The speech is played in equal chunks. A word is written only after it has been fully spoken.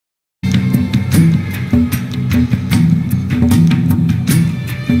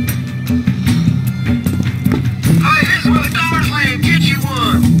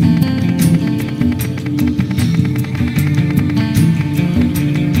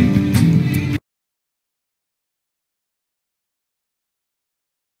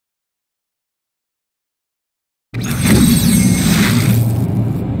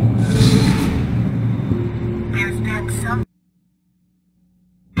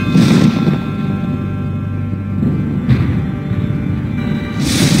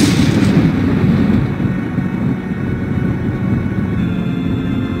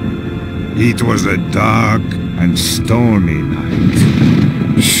It was a dark and stormy night.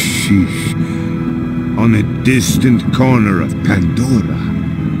 Sheesh. On a distant corner of Pandora,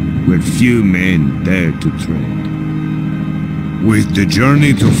 where few men dare to tread. With the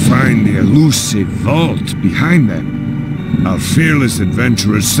journey to find the elusive vault behind them, our fearless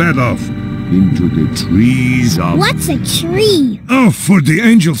adventurers set off into the trees of... What's a tree? Oh, for the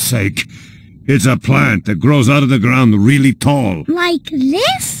angel's sake! It's a plant that grows out of the ground really tall. Like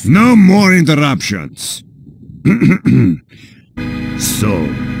this? No more interruptions. So,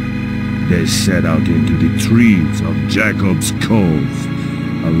 they set out into the trees of Jacob's Cove,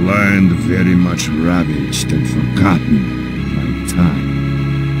 a land very much ravaged and forgotten by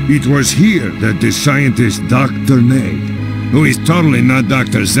time. It was here that the scientist Dr. Nate, who is totally not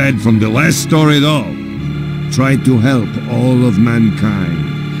Dr. Zed from the last story at all, tried to help all of mankind,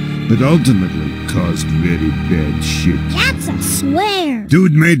 but ultimately caused very bad shit. That's a swear.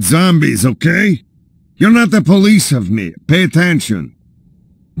 Dude made zombies, okay? You're not the police of me. Pay attention.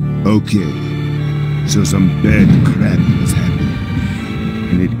 Okay, so some bad crap was happening,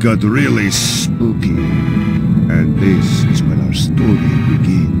 and it got really spooky. And this is where our story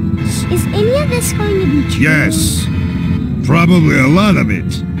begins. Is any of this going to be true? Yes, probably a lot of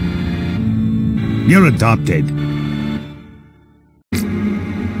it. You're adopted.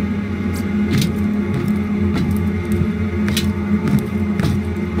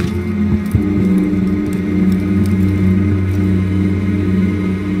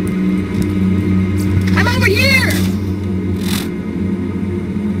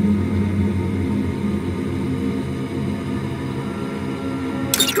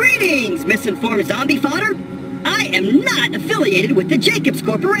 Misinformed zombie fodder? I am not affiliated with the Jacobs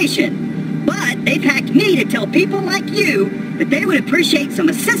Corporation, but they've hacked me to tell people like you that they would appreciate some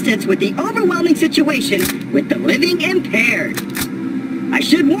assistance with the overwhelming situation with the living impaired. I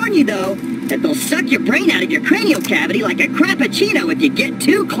should warn you, though, that they'll suck your brain out of your cranial cavity like a crappuccino if you get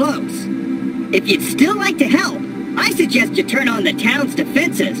too close. If you'd still like to help, I suggest you turn on the town's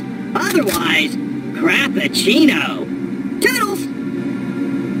defenses. Otherwise, crappuccino. Toodles!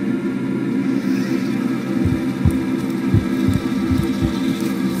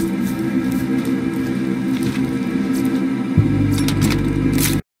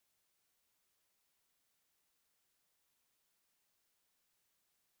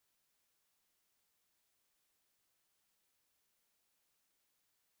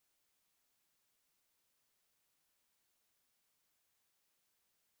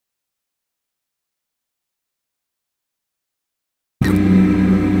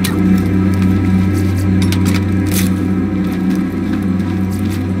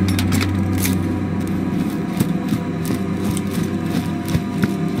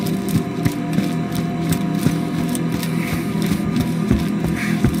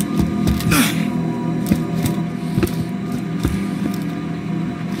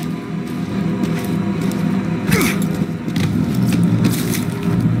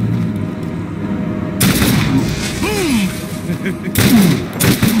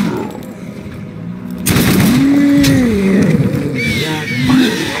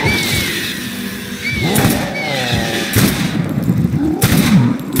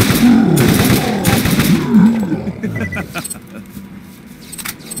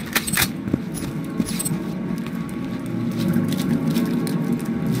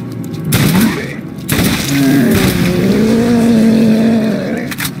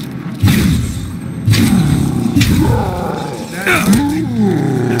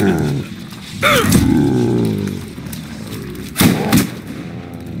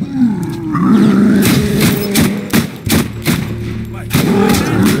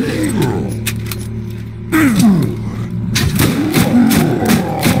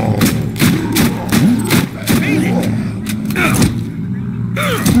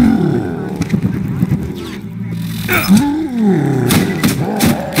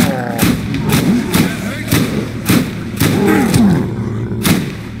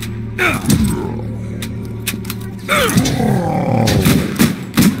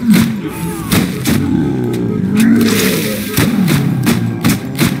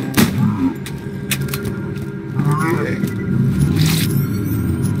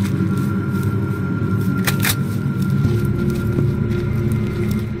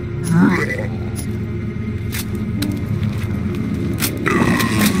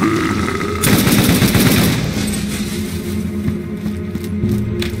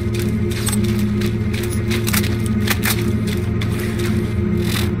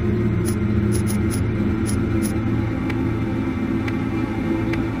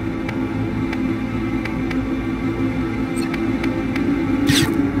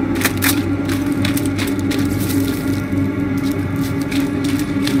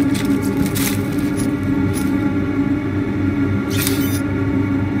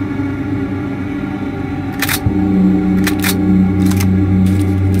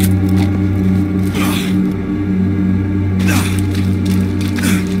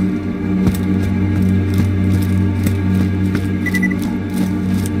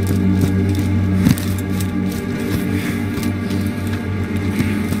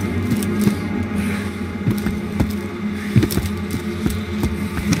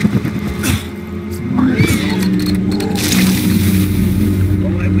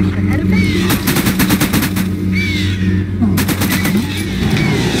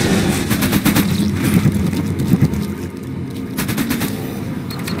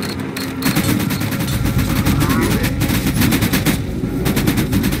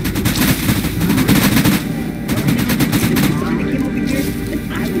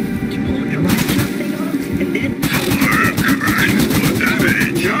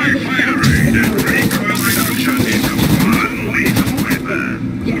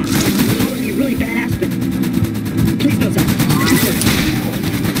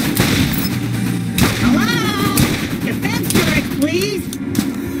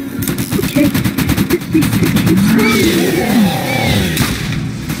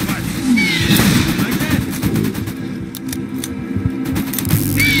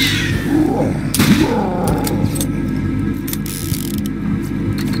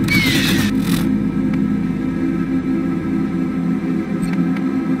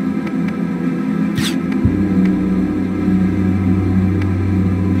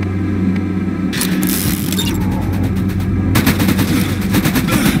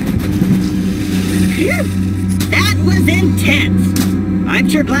 That was intense. I'm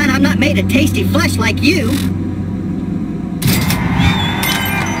sure glad I'm not made of tasty flesh like you.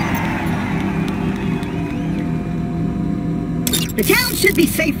 The town should be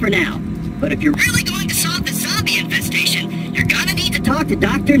safe for now, but if you're really going to solve the zombie infestation, you're gonna need to talk to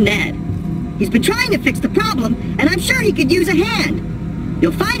Dr. Ned. He's been trying to fix the problem, and I'm sure he could use a hand.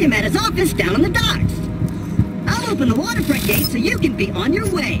 You'll find him at his office down on the docks. I'll open the waterfront gate so you can be on your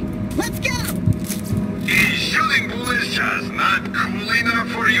way. Let's go! Is shooting bullets just not cool enough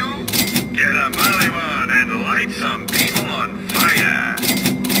for you? Get a Maliban and light some people on fire!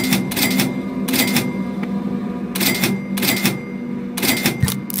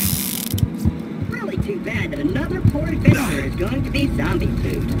 Really too bad that another poor adventurer is going to be zombie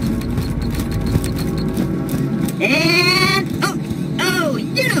food. And... Oh,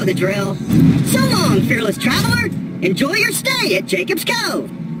 you know the drill. So long, fearless traveler! Enjoy your stay at Jacob's Cove!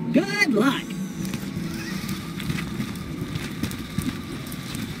 Good luck!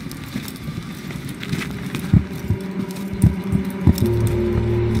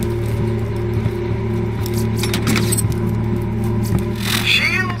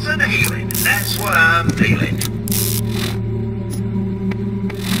 Shields and healing, that's what I'm feeling.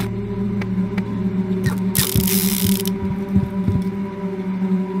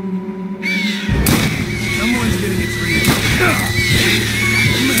 Someone's getting its reading.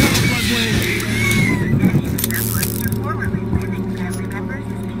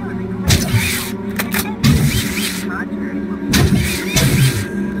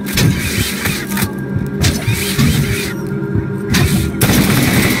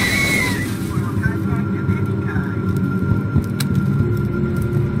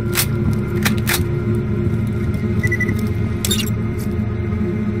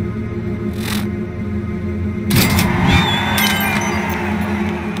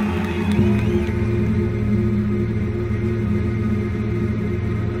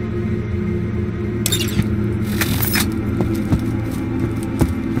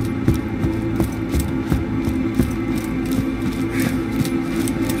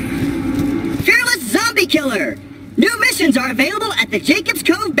 Killer. New missions are available at the Jacob's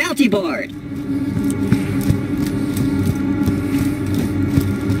Cove Bounty Board.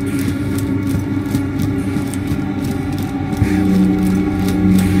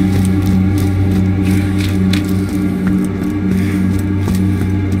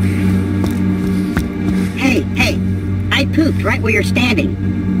 Hey, I pooped right where you're standing.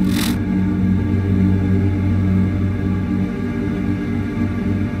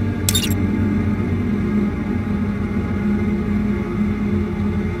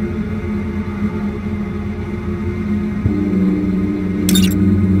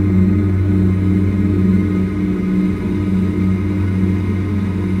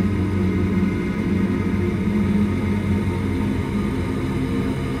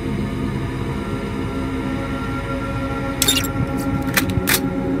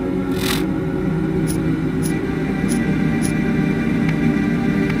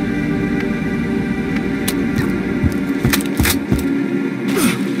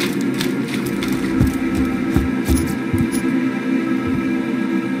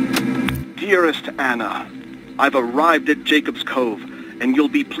 Dearest Anna, I've arrived at Jacob's Cove, and you'll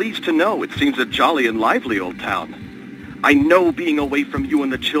be pleased to know it seems a jolly and lively old town. I know being away from you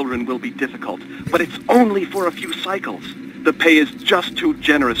and the children will be difficult, but it's only for a few cycles. The pay is just too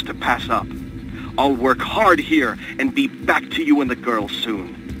generous to pass up. I'll work hard here and be back to you and the girls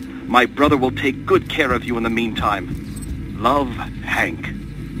soon. My brother will take good care of you in the meantime. Love, Hank.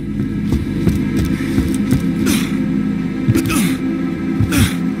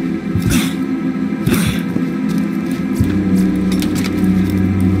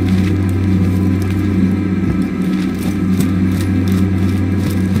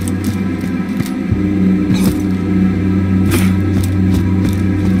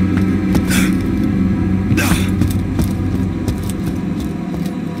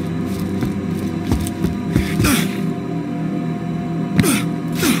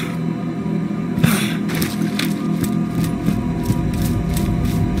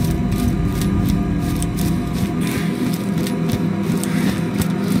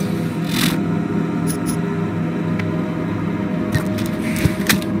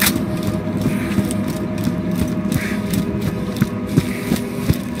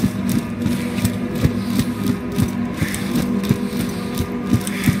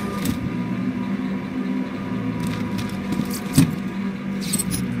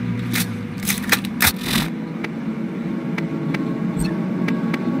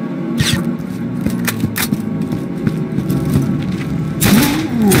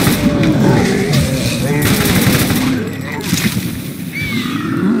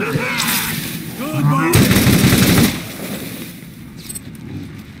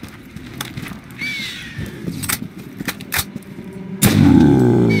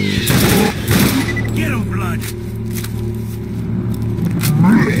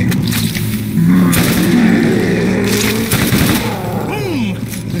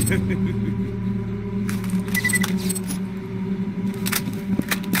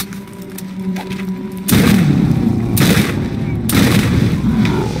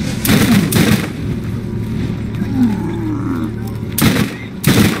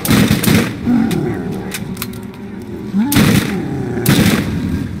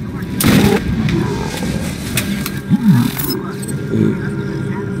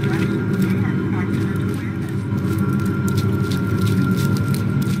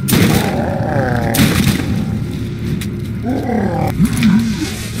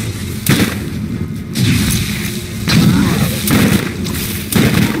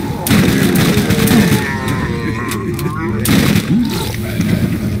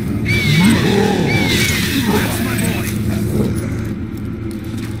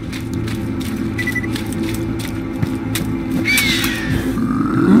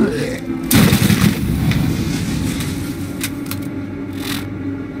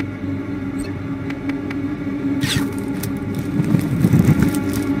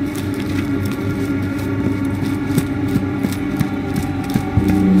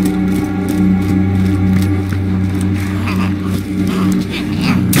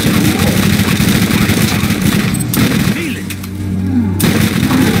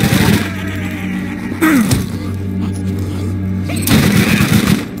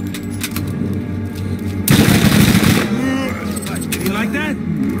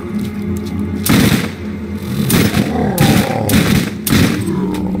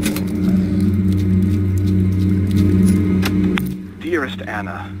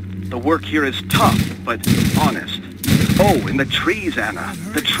 Anna. The work here is tough, but honest. Oh, and the trees, Anna.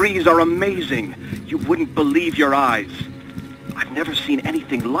 The trees are amazing. You wouldn't believe your eyes. I've never seen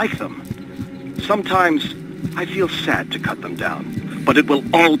anything like them. Sometimes I feel sad to cut them down, but it will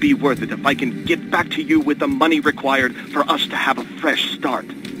all be worth it if I can get back to you with the money required for us to have a fresh start.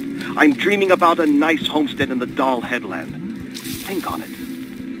 I'm dreaming about a nice homestead in the Doll Headland. Think on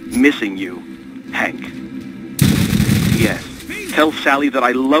it. Missing you, Hank. Yes, tell Sally that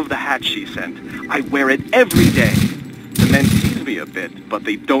I love the hat she sent. I wear it every day. The men tease me a bit, but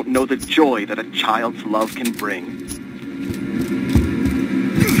they don't know the joy that a child's love can bring.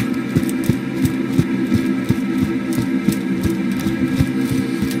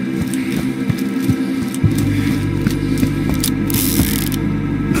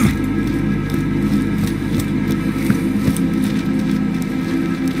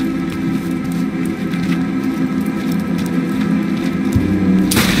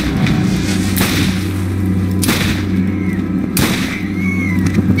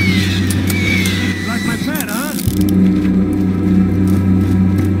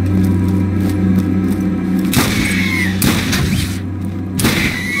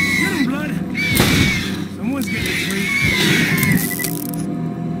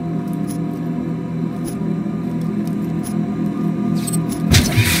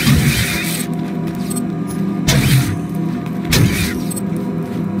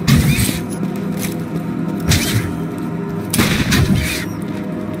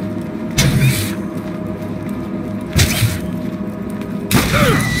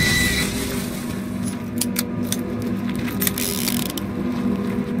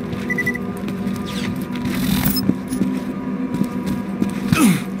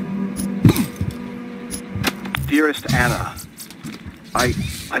 Dearest Anna,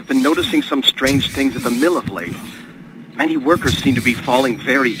 I've been noticing some strange things at the mill of late. Many workers seem to be falling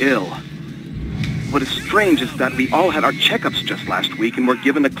very ill. What is strange is that we all had our checkups just last week and were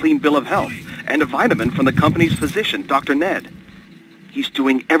given a clean bill of health and a vitamin from the company's physician, Dr. Ned. He's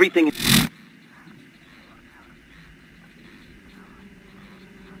doing everything in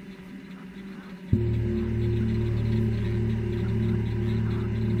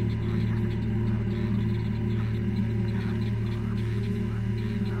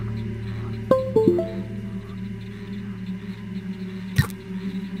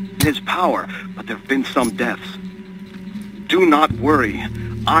his power, but there have been some deaths. Do not worry.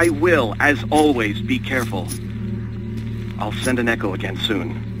 I will, as always, be careful. I'll send an echo again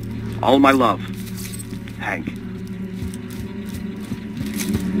soon. All my love, Hank.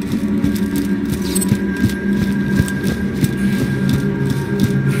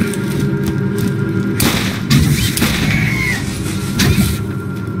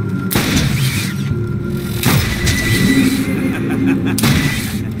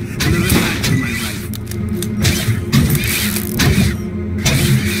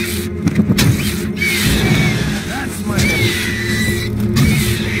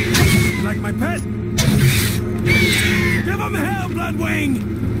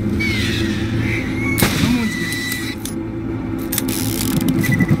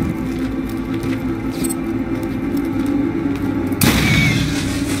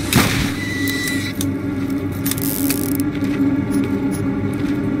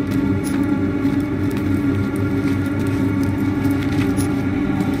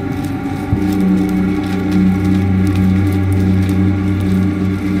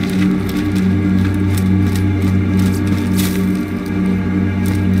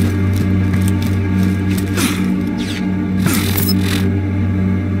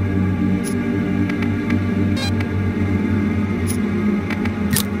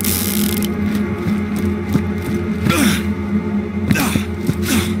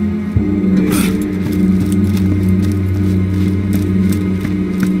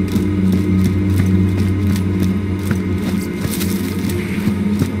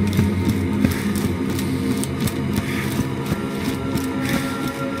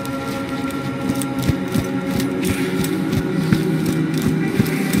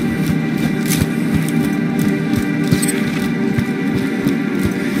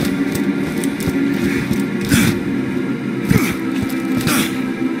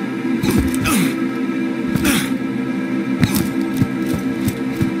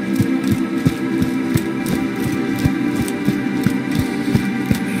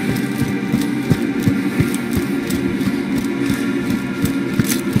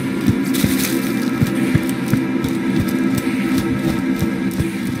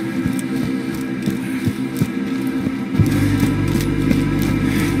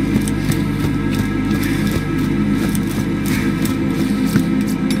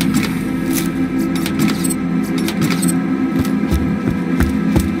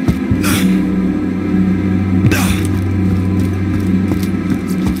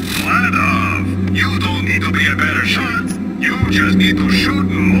 You'll be a better shot. You just need to shoot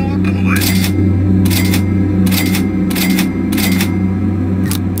more bullets.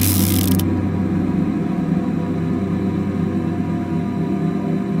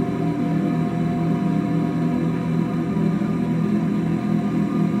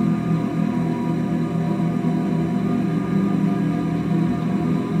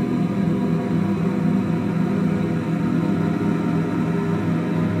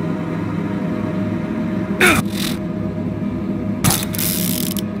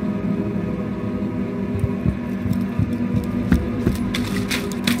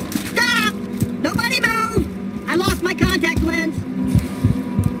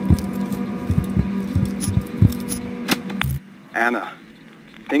 Anna,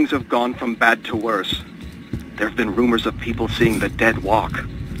 things have gone from bad to worse. There have been rumors of people seeing the dead walk.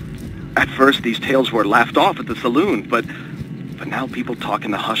 At first, these tales were laughed off at the saloon, but now people talk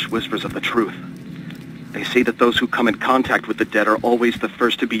in the hushed whispers of the truth. They say that those who come in contact with the dead are always the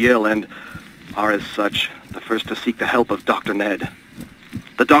first to be ill and are, as such, the first to seek the help of Dr. Ned.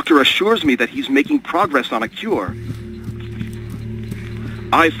 The doctor assures me that he's making progress on a cure.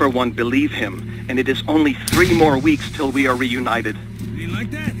 I, for one, believe him, and it is only 3 more weeks till we are reunited. You like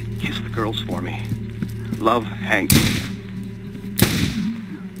that? Kiss the girls for me. Love, Hank.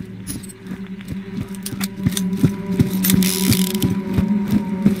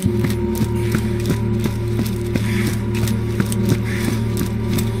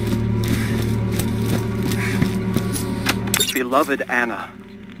 Beloved Anna,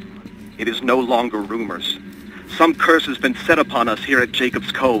 it is no longer rumors. Some curse has been set upon us here at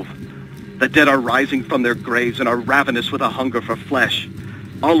Jacob's Cove. The dead are rising from their graves and are ravenous with a hunger for flesh.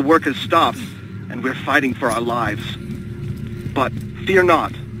 All work has stopped, and we're fighting for our lives. But fear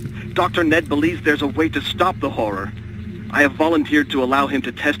not. Dr. Ned believes there's a way to stop the horror. I have volunteered to allow him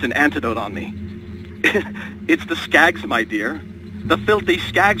to test an antidote on me. It's the skags, my dear. The filthy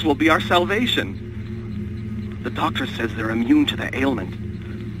skags will be our salvation. The doctor says they're immune to the ailment.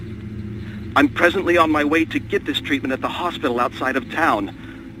 I'm presently on my way to get this treatment at the hospital outside of town.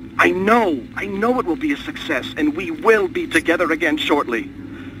 I know it will be a success, and we will be together again shortly.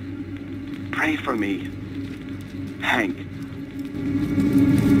 Pray for me, Hank.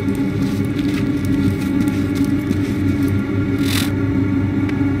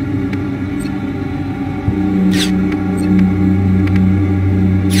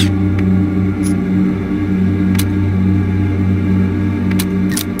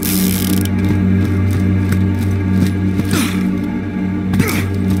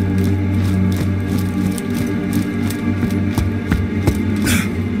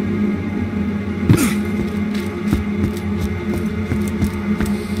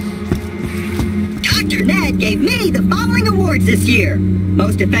 Gave me the following awards this year: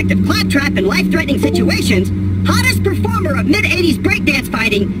 Most Effective Claptrap in Life-Threatening Situations, Hottest Performer of Mid-80s Breakdance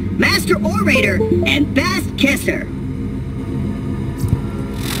Fighting, Master Orator, and Best Kisser.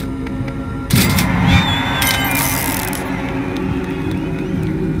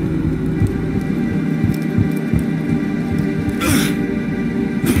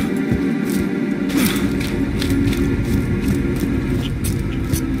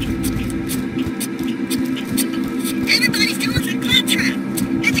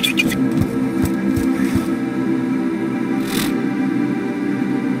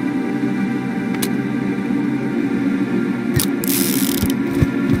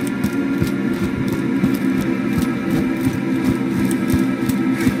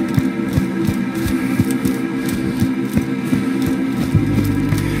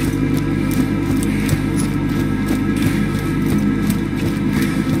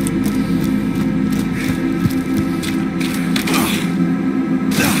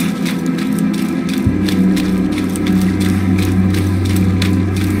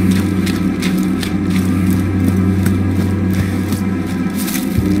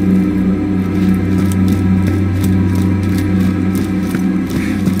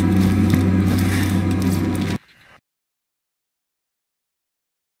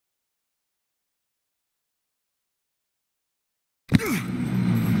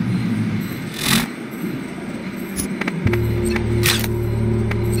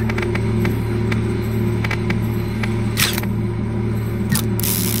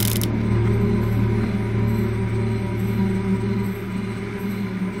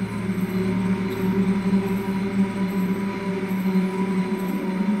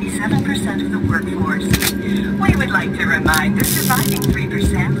 Of the workforce. We would like to remind the surviving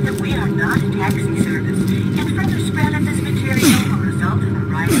 3% that we are not a taxi service, and further spread of this material will result in a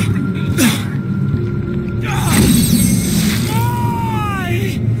riot with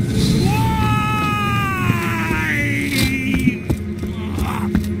Why? Why?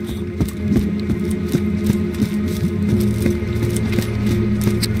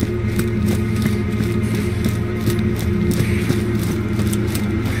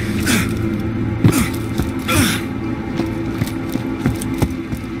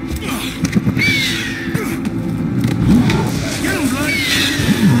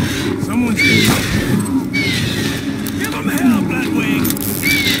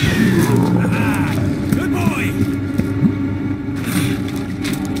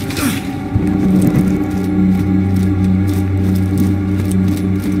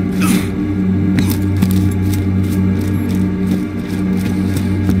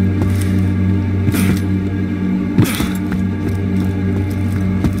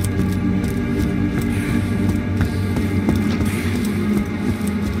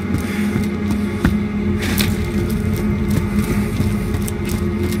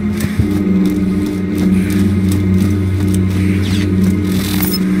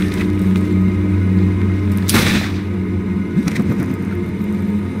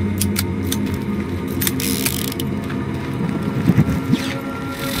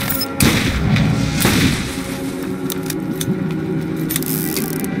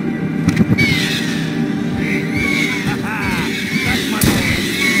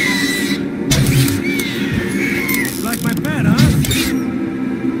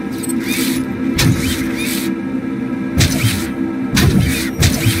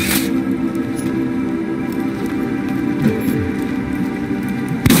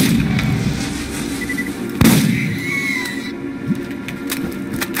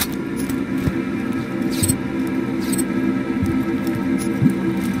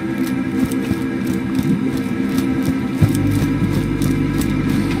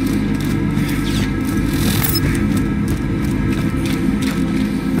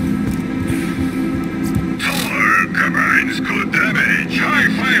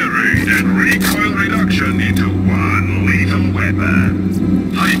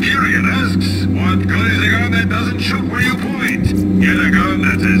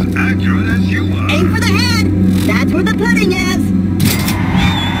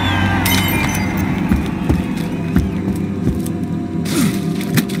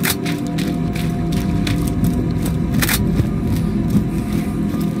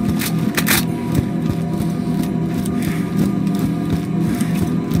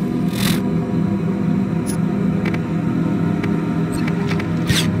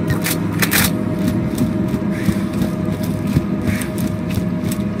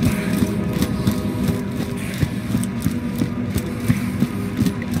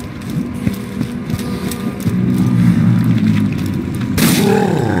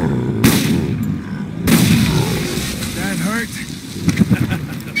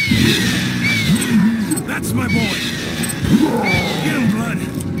 That's my boy. Get him, blood.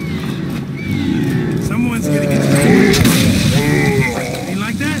 Someone's gonna get hurt. Ain't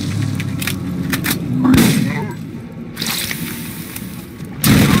like that?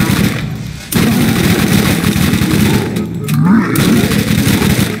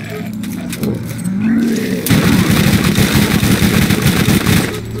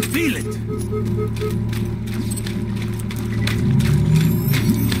 Feel it.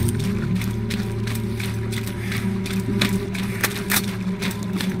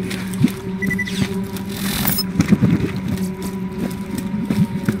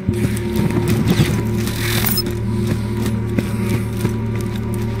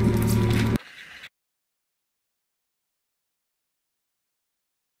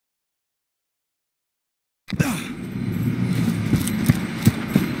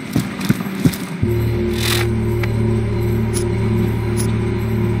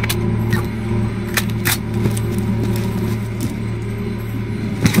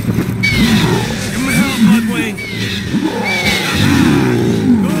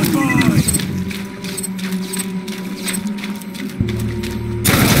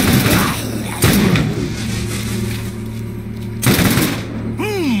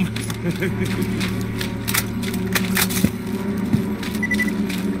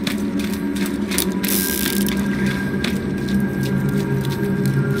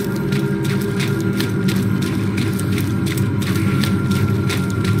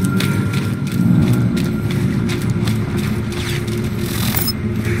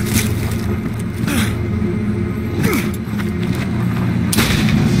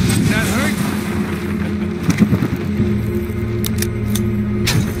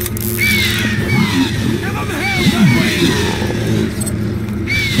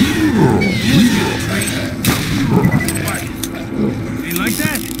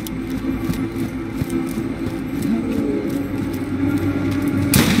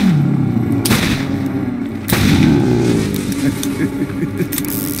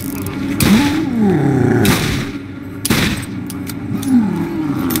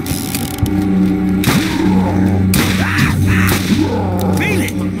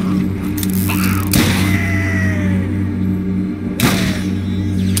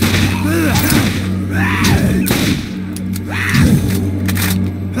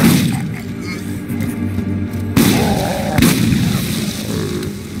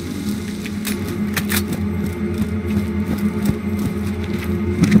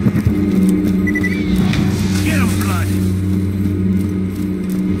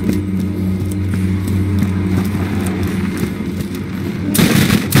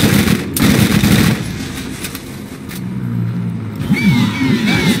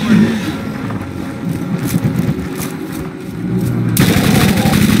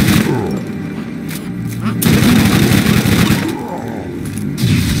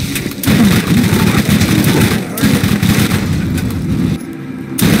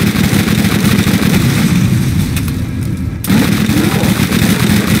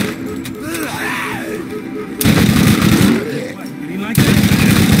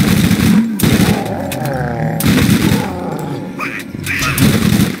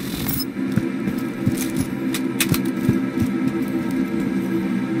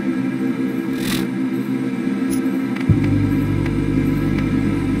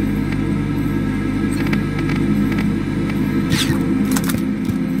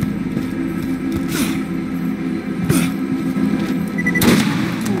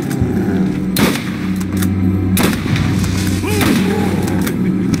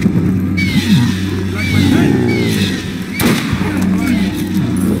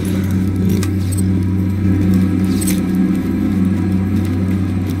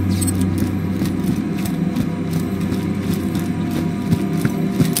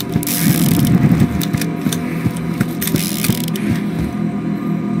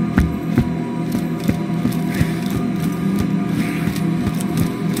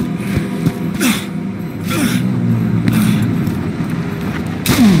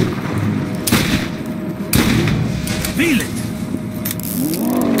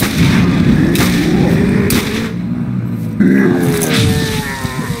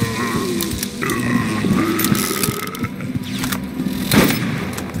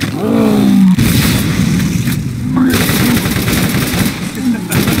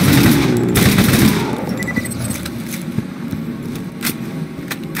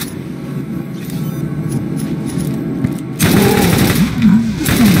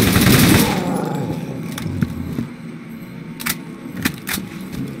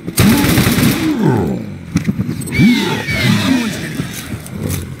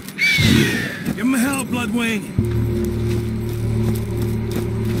 Bloodwing.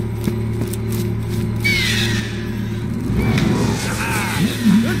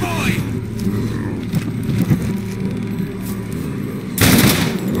 Good boy!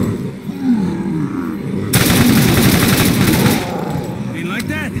 Ain't like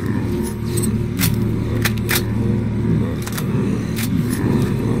that?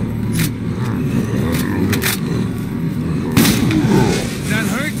 That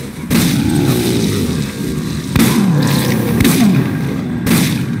hurt?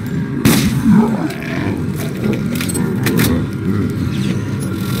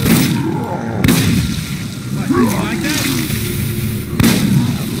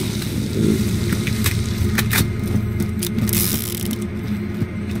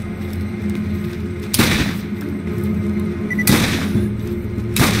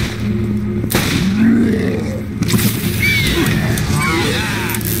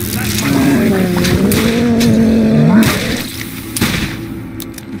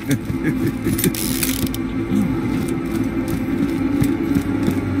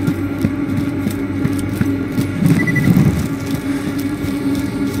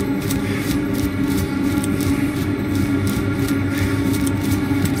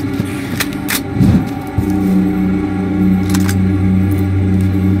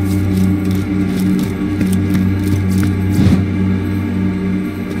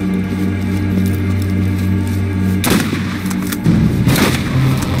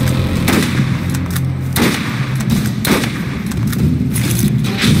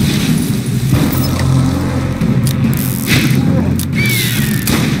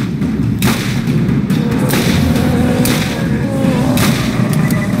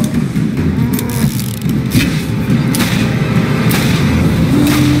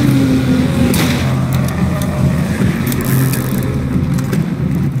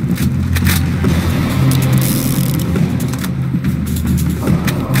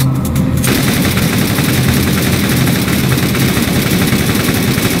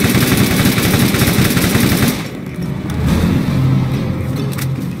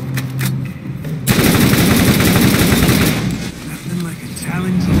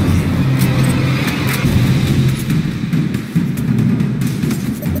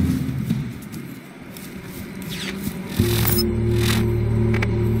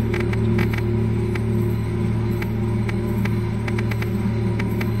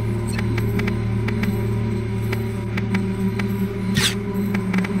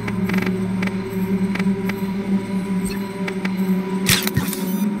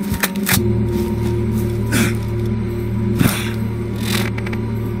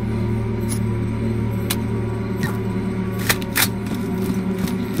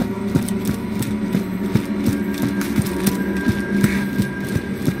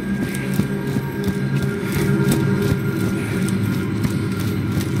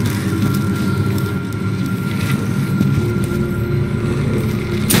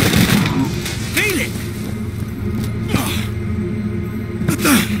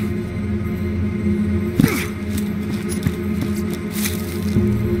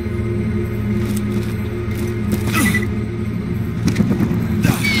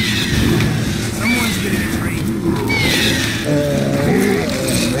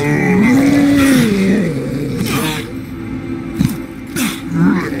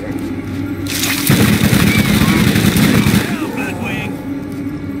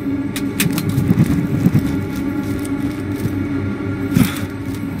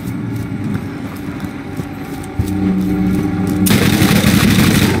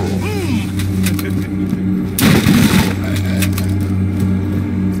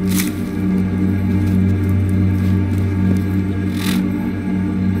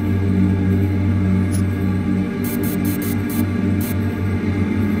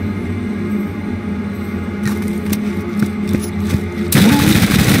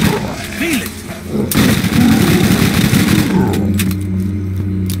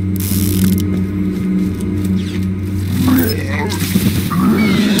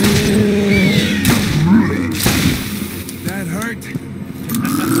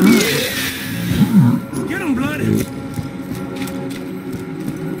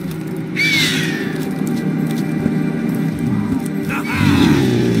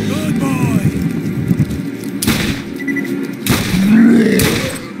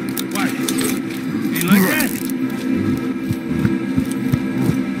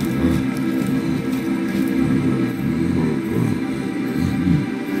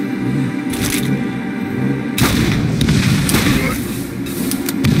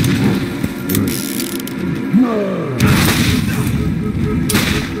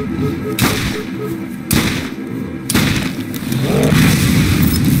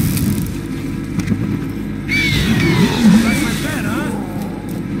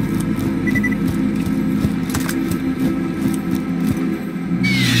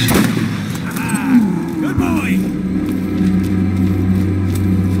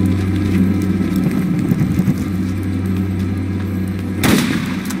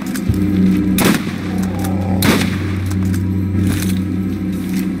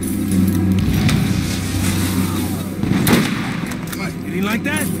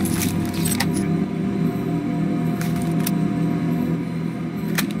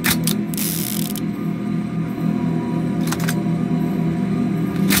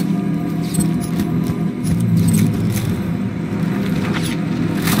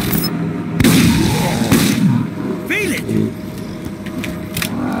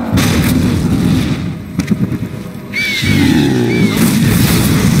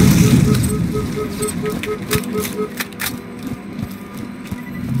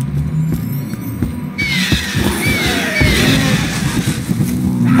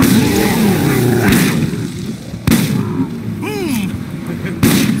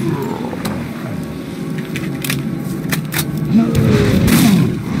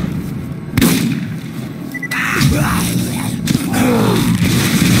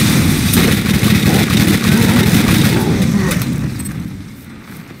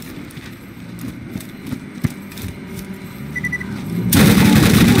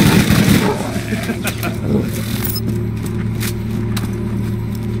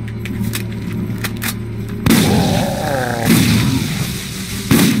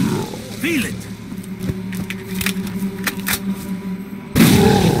 Feel it!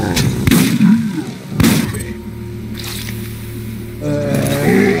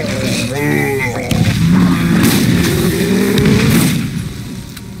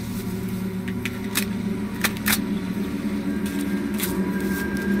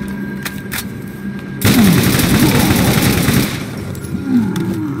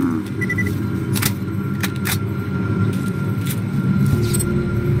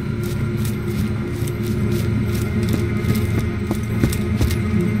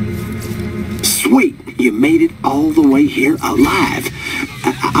 Sweet, you made it all the way here alive.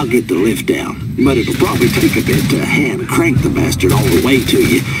 I'll get the lift down, but it'll probably take a bit to hand crank the bastard all the way to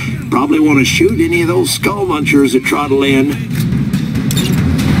you. Probably want to shoot any of those skull munchers that trottle in.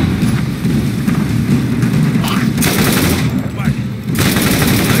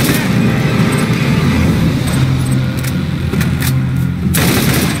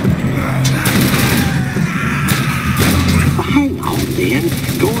 Hang on, then.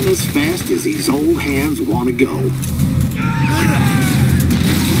 Going as fast as these old hands want to go.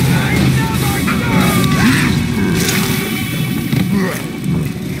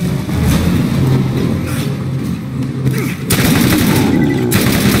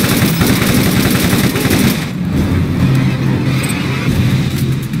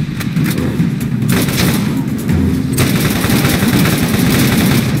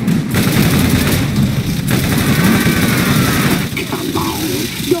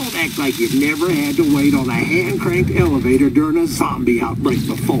 Like you've never had to wait on a hand-cranked elevator during a zombie outbreak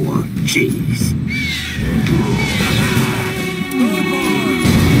before. Jeez.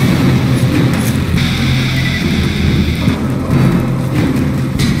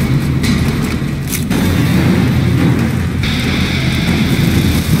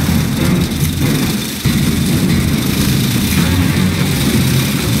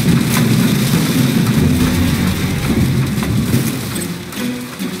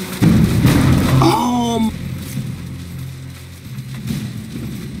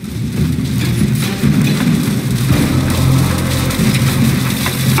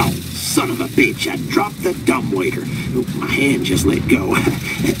 Son of a bitch, I dropped the dumbwaiter. My hand just let go.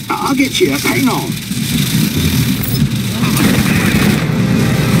 I'll get you up. Hang on.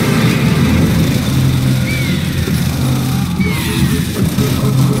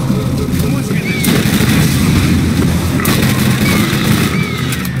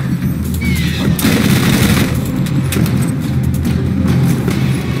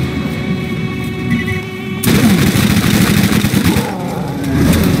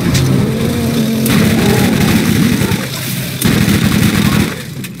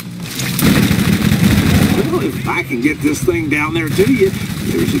 If I can get this thing down there to you,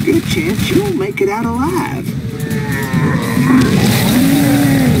 there's a good chance you'll make it out alive.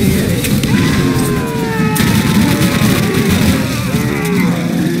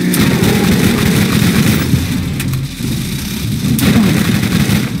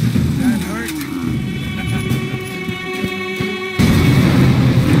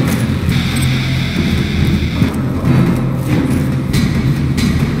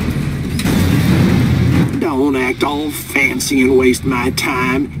 Don't act all fancy and waste my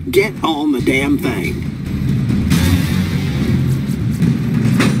time. Get on the damn thing.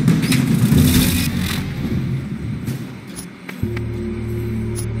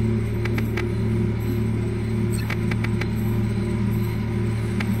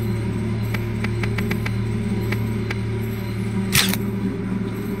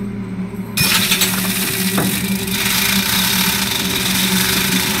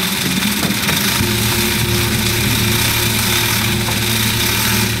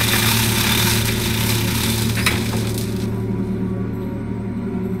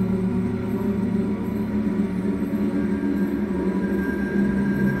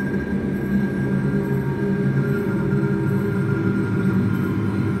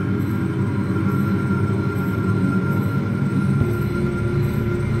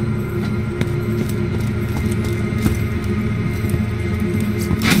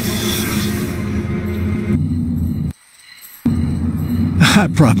 I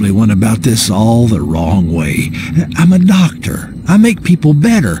probably went about this all the wrong way. I'm a doctor. I make people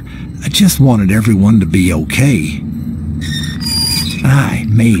better. I just wanted everyone to be okay. I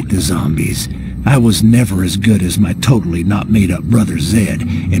made the zombies. I was never as good as my totally not made up brother Zed,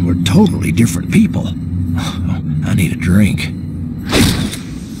 and we're totally different people. I need a drink. Do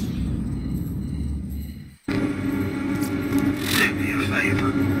me a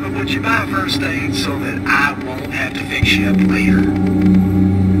favor. Would you buy first aid so that I won't have to fix you up later?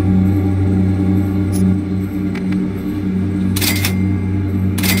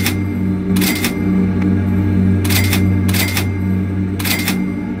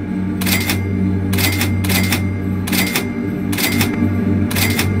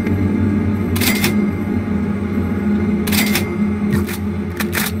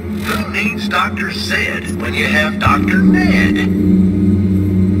 Dr. Zed when you have Dr. Ned.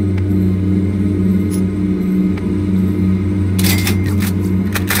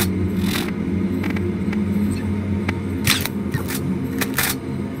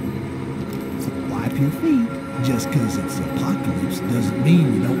 Wipe your feet. Just because it's the apocalypse doesn't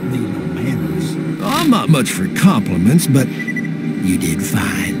mean you don't need no manners. I'm not much for compliments, but you did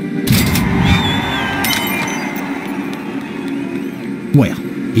fine. Well,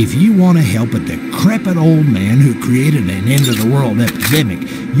 if you want to help a decrepit old man who created an end-of-the-world epidemic,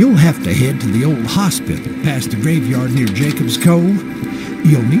 you'll have to head to the old hospital past the graveyard near Jacob's Cove.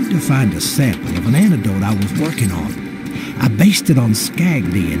 You'll need to find a sample of an antidote I was working on. I based it on skag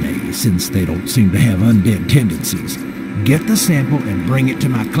DNA, since they don't seem to have undead tendencies. Get the sample and bring it to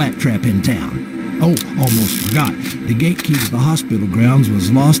my claptrap in town. Oh, almost forgot. The gate key to the hospital grounds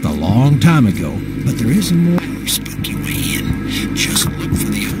was lost a long time ago, but there is a more spooky way in. Just look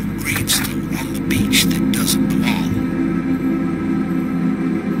for the old gravestone on the beach that doesn't belong.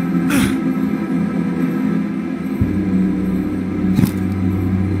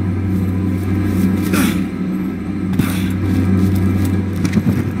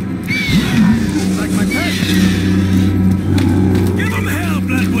 Like my pet. Give him hell,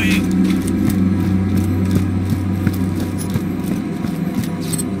 Bloodwing.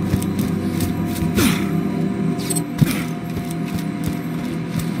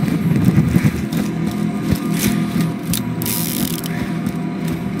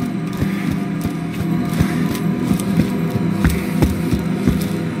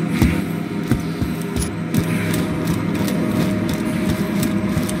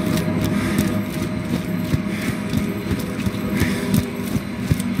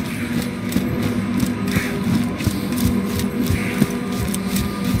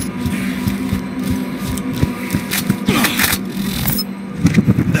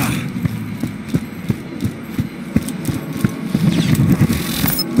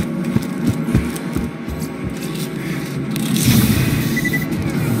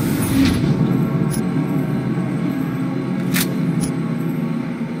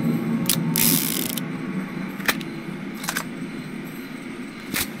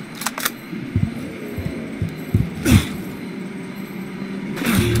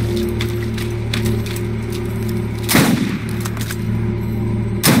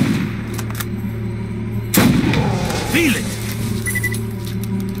 Feel it!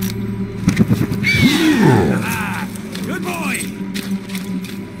 Ah, good boy!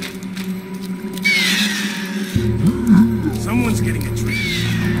 Someone's getting a treat.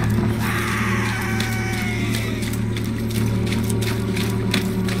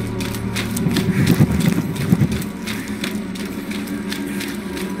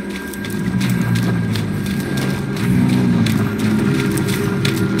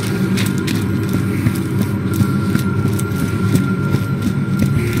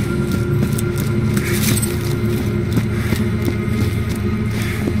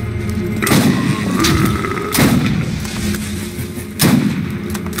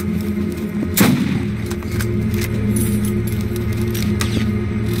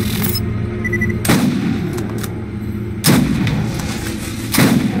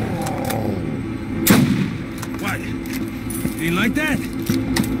 You like that?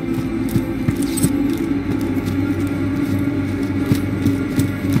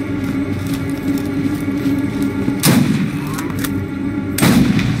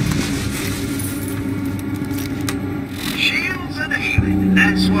 Shields and healing,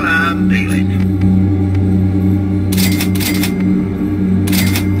 that's what I'm feeling.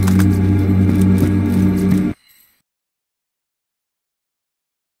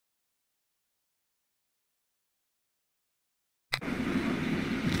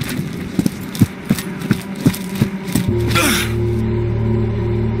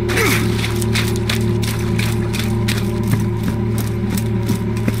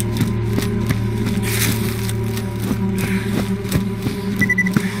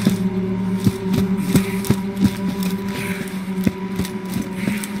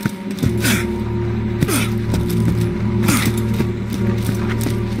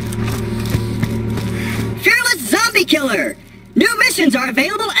 Concessions are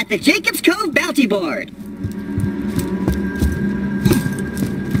available at the Jacob's Cove Bounty Board.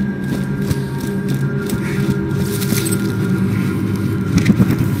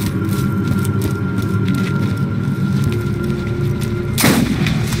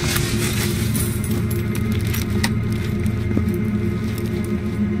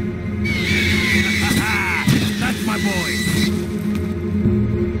 That's my boy.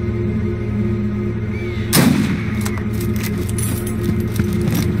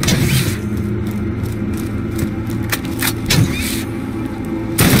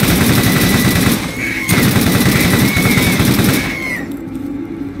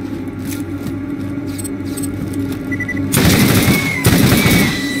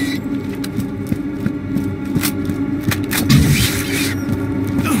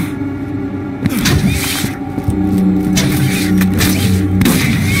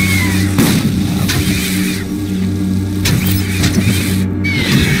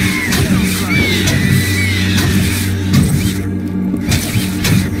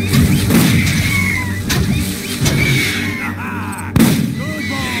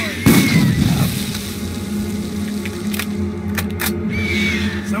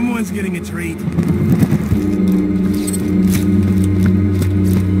 Someone's getting a treat.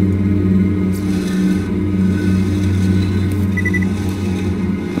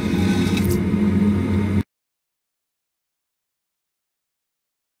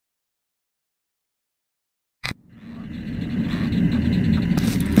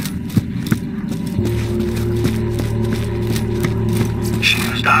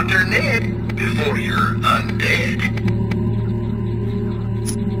 Choose Dr. Ned before you're undead.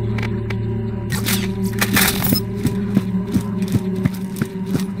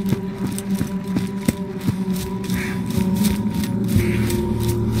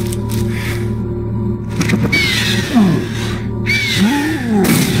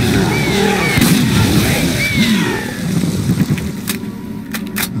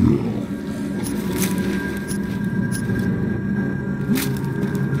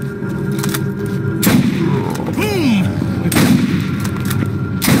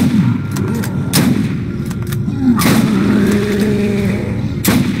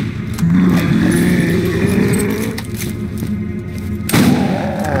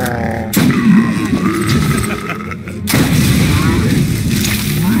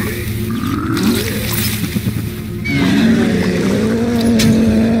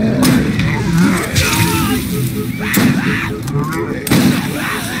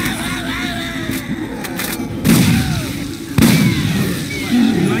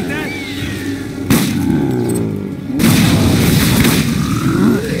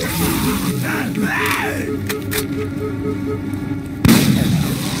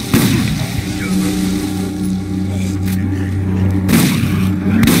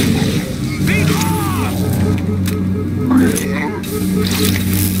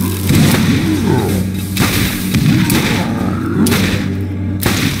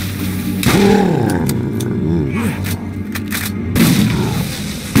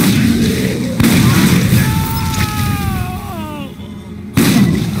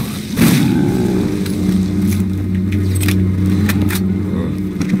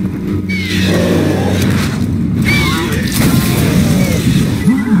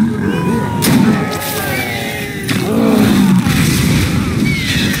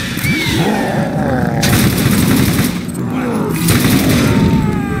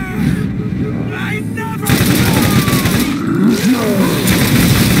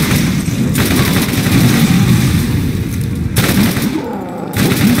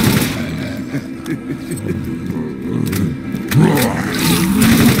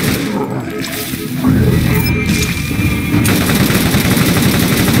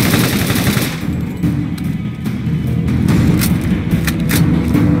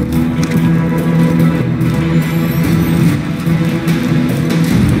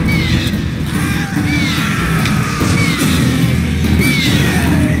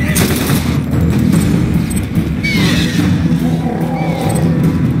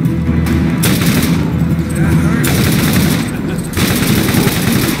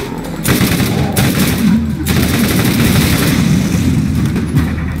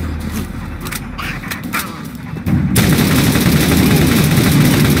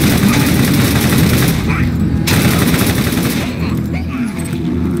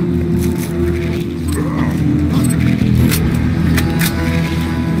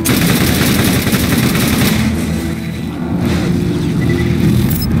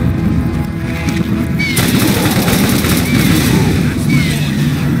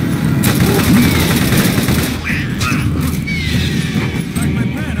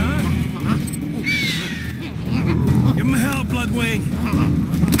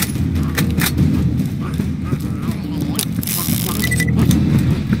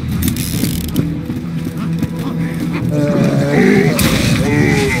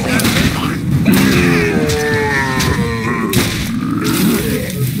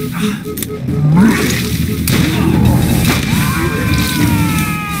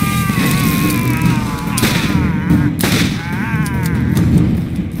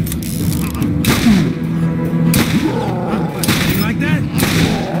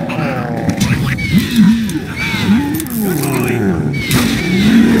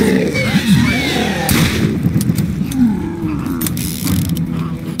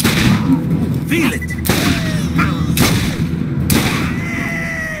 Feel it!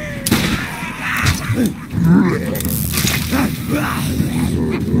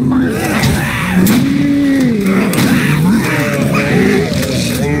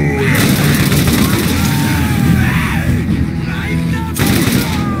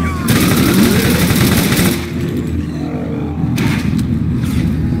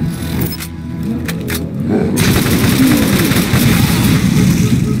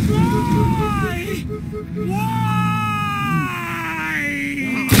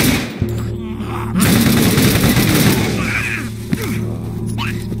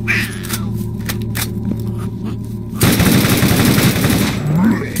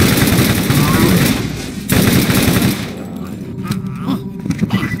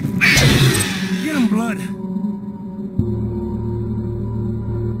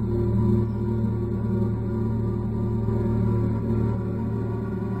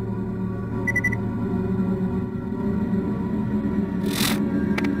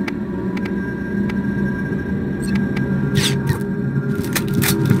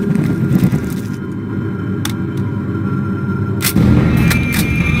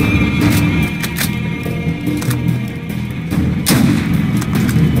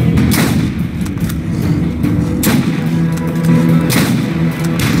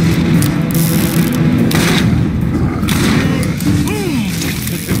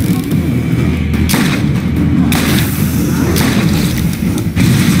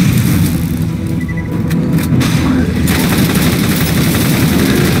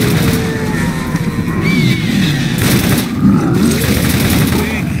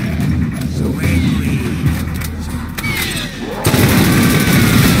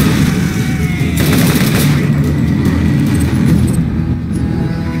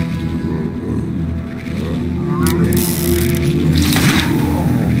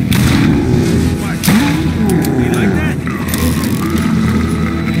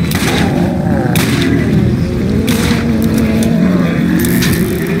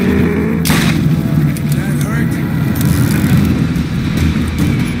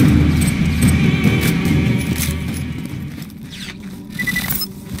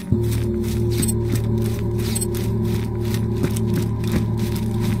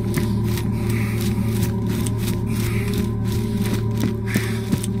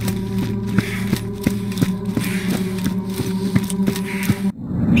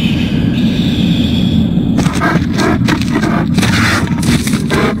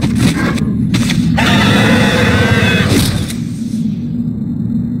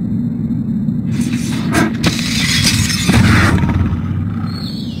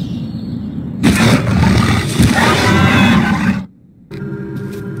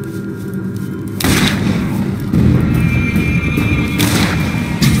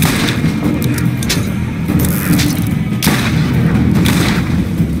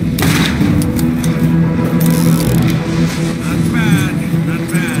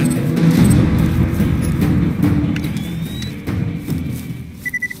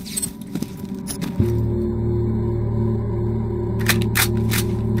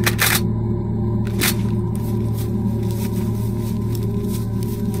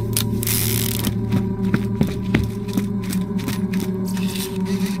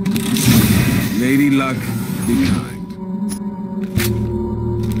 luck, be kind.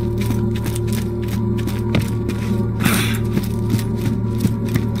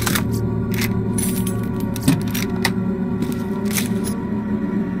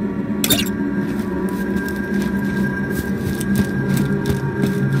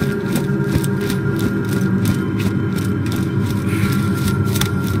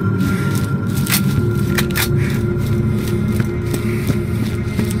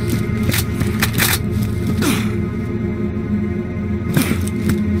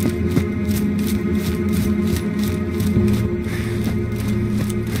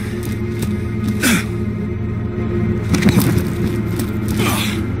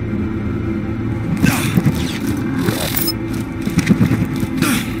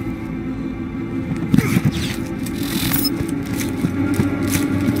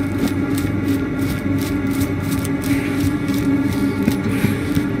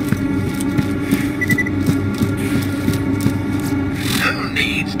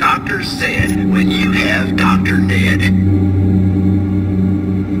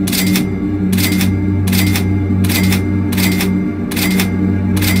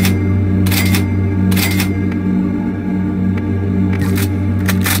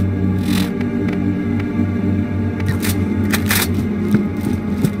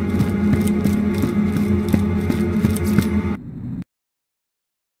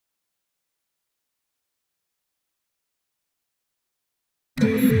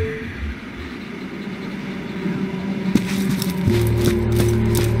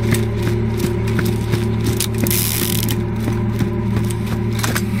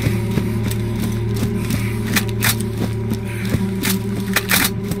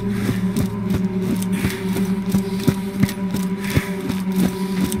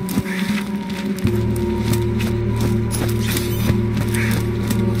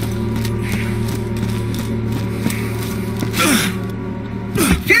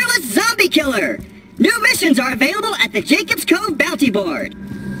 Killer. New missions are available at the Jacob's Cove Bounty Board.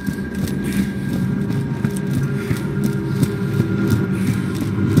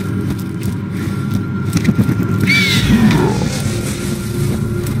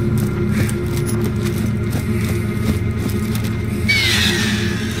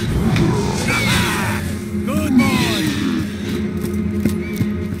 Good boy!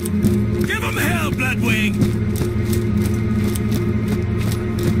 Give him hell, Bloodwing!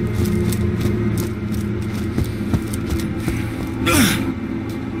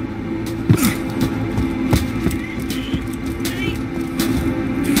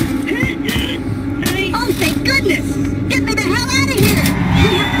 Oh, thank goodness! Get me the hell out of here! We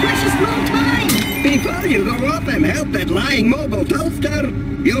have precious little time! Before you go off and help that lying mobile toaster,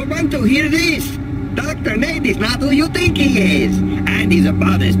 you'll want to hear this. Dr. Nate is not who you think he is, and he's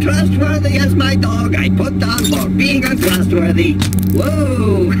about as trustworthy as my dog I put down for being untrustworthy.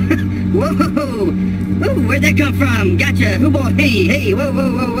 Whoa! Whoa! Ooh, where'd that come from? Gotcha! Who boy? Hey! Whoa!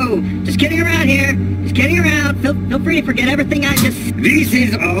 Whoa! Just kidding around here. Just kidding around. Feel free to forget everything I just... This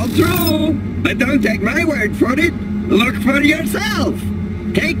is all true, but don't take my word for it. Look for yourself.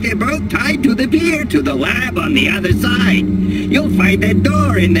 Take the boat tied to the pier to the lab on the other side. You'll find a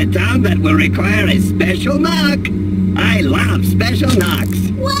door in the town that will require a special knock. I love special knocks.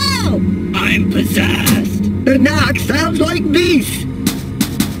 Wow! I'm possessed. The knock sounds like this.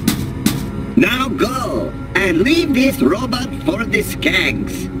 Now go and leave this robot for the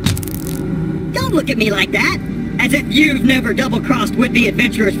skanks. Don't look at me like that, as if you've never double-crossed would-be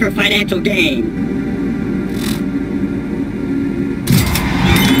adventurers for financial gain.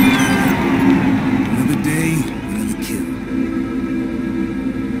 Another day, another kill.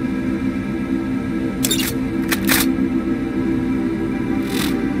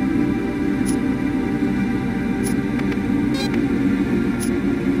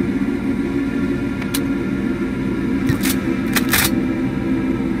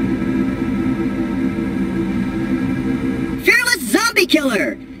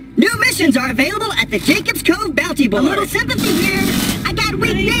 Killer. New missions are available at the Jacob's Cove Bounty Board. A little sympathy here. I got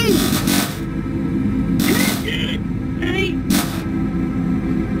weak knees.